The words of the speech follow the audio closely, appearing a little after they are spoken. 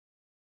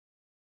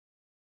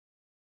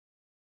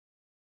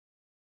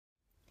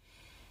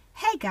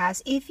Hey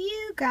guys, if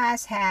you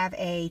guys have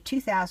a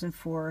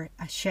 2004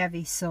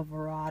 Chevy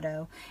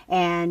Silverado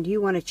and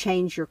you want to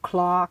change your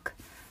clock,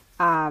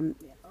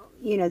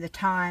 the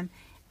time,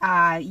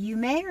 you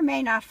may or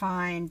may not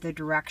find the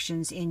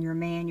directions in your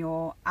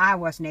manual. I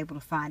wasn't able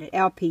to find it.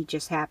 LP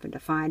just happened to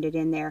find it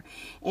in there.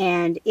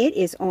 And it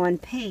is on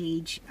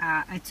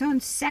it's on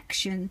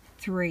section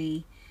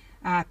 3,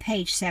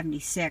 page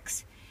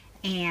 76.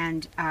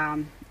 And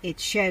it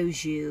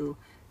shows you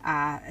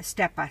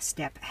step by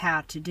step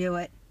how to do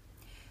it.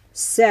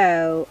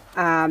 So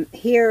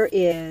here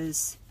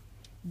is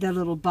the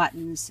little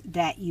buttons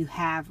that you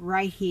have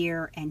right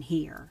here and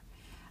here.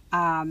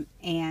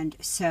 And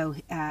so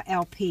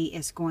LP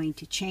is going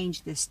to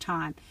change this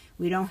time.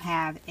 We don't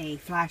have a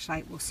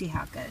flashlight. We'll see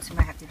how it goes. We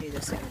might have to do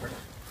this over.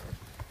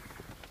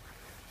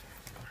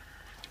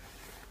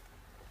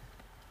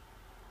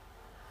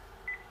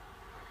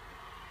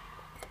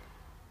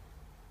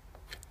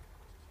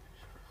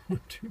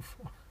 Too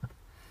far.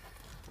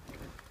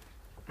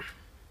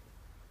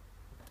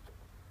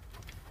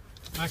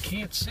 I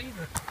can't see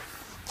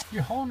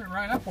you're holding it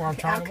right up where I'm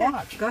trying to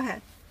watch. Go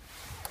ahead.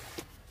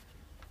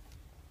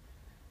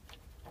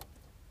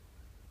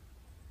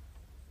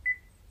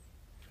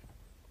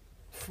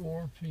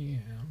 $4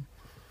 p.m.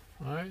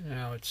 Alright,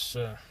 now it's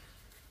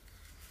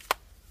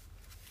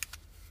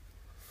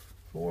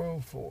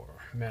 4:04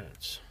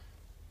 minutes.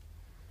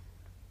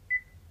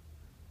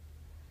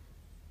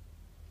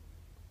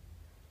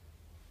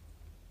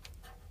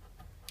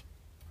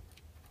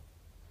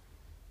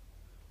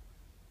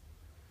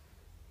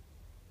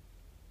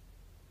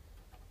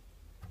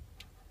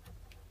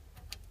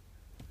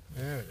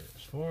 There it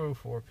is,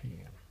 4:04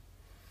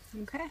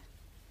 p.m. Okay.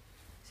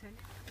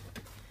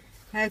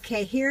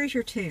 Okay, here's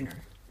your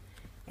tuner.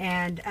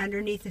 And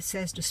underneath it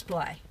says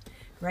display.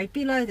 Right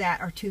below that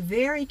are two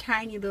very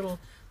tiny little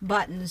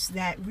buttons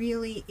that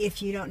really,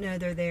 if you don't know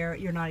they're there,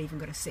 you're not even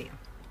going to see them.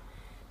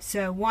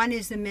 So one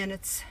is the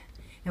minutes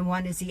and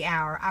one is the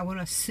hour. I want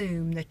to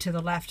assume that to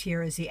the left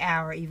here is the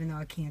hour, even though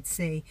I can't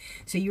see.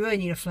 So you really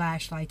need a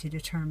flashlight to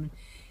determine.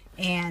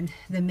 And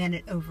the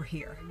minute over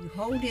here. You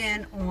hold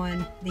in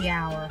on the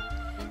hour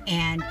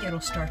and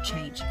it'll start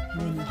changing. And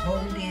then you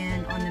hold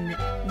in on the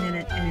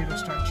minute and it'll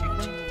start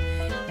changing.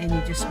 And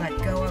you just let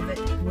go of it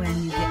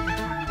when you get the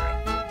time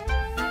right.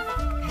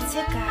 That's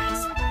it, guys.